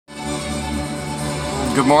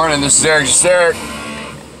Good morning, this is Eric. Just Eric.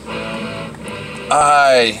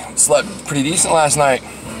 I slept pretty decent last night.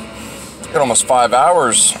 Got almost 5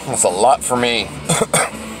 hours. That's a lot for me.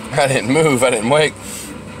 I didn't move, I didn't wake.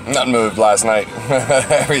 Nothing moved last night.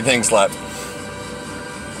 Everything slept.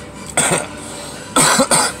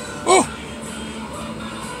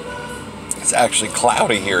 It's actually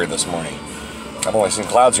cloudy here this morning. I've only seen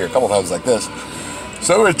clouds here a couple times like this.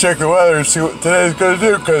 So I'm going to check the weather and see what today's going to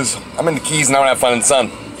do, because I'm in the Keys and I want to have fun in the sun.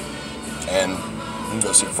 And I'm going to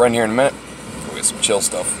go see a friend here in a minute. Go get some chill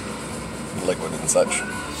stuff, liquid and such.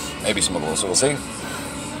 Maybe some of those, so we'll see.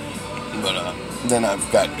 But then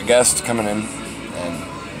I've got a guest coming in, and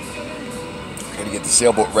I got to get the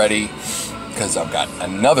sailboat ready, because I've got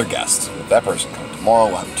another guest. If that person comes tomorrow,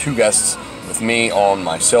 we'll have 2 guests with me on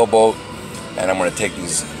my sailboat, and I'm going to take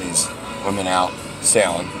these women out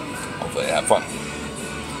sailing. Hopefully they have fun.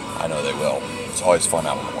 I know they will. It's always fun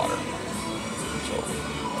out on the water. So,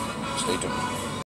 stay tuned.